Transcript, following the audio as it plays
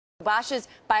Bosch's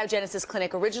Biogenesis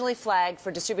Clinic originally flagged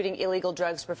for distributing illegal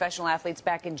drugs to professional athletes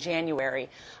back in January.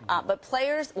 But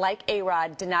players like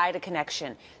A-Rod denied a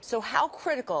connection. So how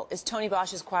critical is Tony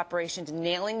Bosch's cooperation to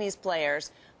nailing these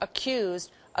players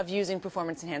accused of using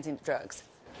performance-enhancing drugs?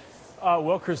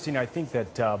 Well, Christine, I think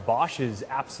that Bosch is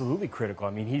absolutely critical. I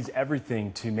mean, he's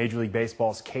everything to Major League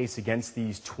Baseball's case against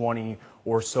these 20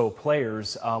 or so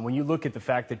players. When you look at the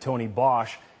fact that Tony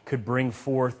Bosch could bring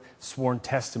forth sworn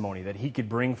testimony, that he could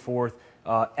bring forth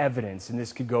evidence, and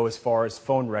this could go as far as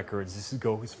phone records, this could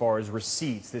go as far as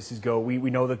receipts, we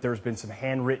know that there's been some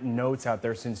handwritten notes out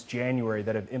there since January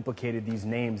that have implicated these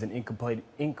names and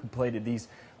inculpated these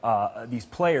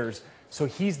players. So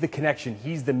he's the connection,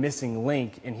 he's the missing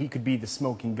link, and he could be the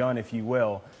smoking gun, if you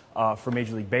will, for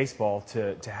Major League Baseball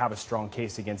to have a strong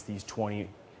case against these 20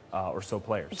 or so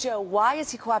players. Joe, why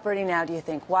is he cooperating now, do you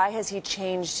think? Why has he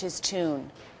changed his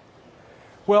tune?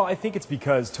 Well, I think it's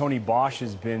because Tony Bosch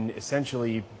has been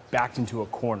essentially backed into a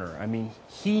corner. I mean,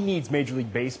 he needs Major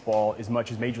League Baseball as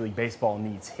much as Major League Baseball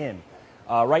needs him.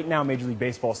 Right now, Major League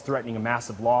Baseball is threatening a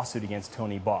massive lawsuit against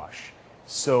Tony Bosch.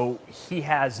 So he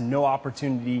has no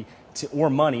opportunity or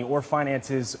money or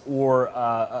finances or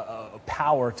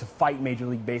power to fight Major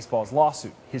League Baseball's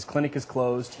lawsuit. His clinic is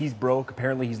closed, he's broke,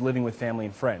 apparently he's living with family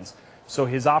and friends. So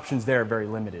his options there are very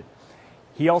limited.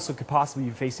 He also could possibly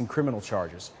be facing criminal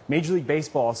charges. Major League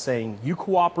Baseball is saying, you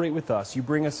cooperate with us, you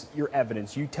bring us your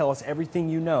evidence, you tell us everything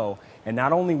you know, and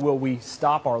not only will we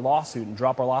stop our lawsuit and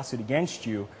drop our lawsuit against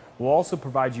you, we'll also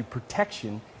provide you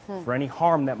protection for any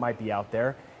harm that might be out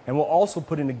there. And we'll also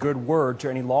put in a good word to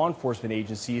any law enforcement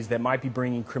agencies that might be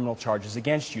bringing criminal charges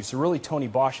against you. So really, Tony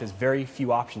Bosch has very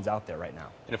few options out there right now.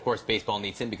 And of course, baseball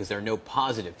needs him because there are no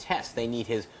positive tests. They need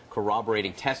his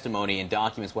corroborating testimony and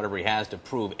documents, whatever he has, to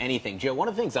prove anything. Joe, one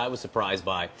of the things I was surprised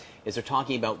by is they're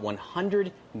talking about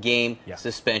 100-game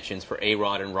suspensions for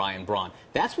A-Rod and Ryan Braun.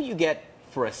 That's what you get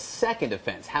for a second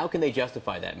offense. How can they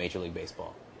justify that, Major League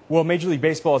Baseball? Well, Major League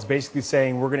Baseball is basically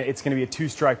saying it's going to be a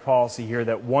two-strike policy here,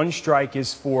 that one strike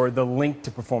is for the link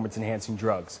to performance-enhancing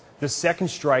drugs. The second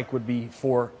strike would be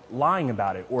for lying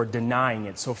about it or denying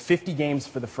it. So 50 games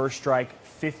for the first strike,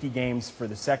 50 games for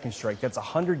the second strike. That's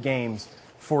 100 games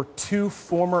for two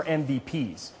former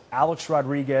MVPs, Alex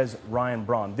Rodriguez, Ryan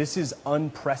Braun. This is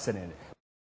unprecedented.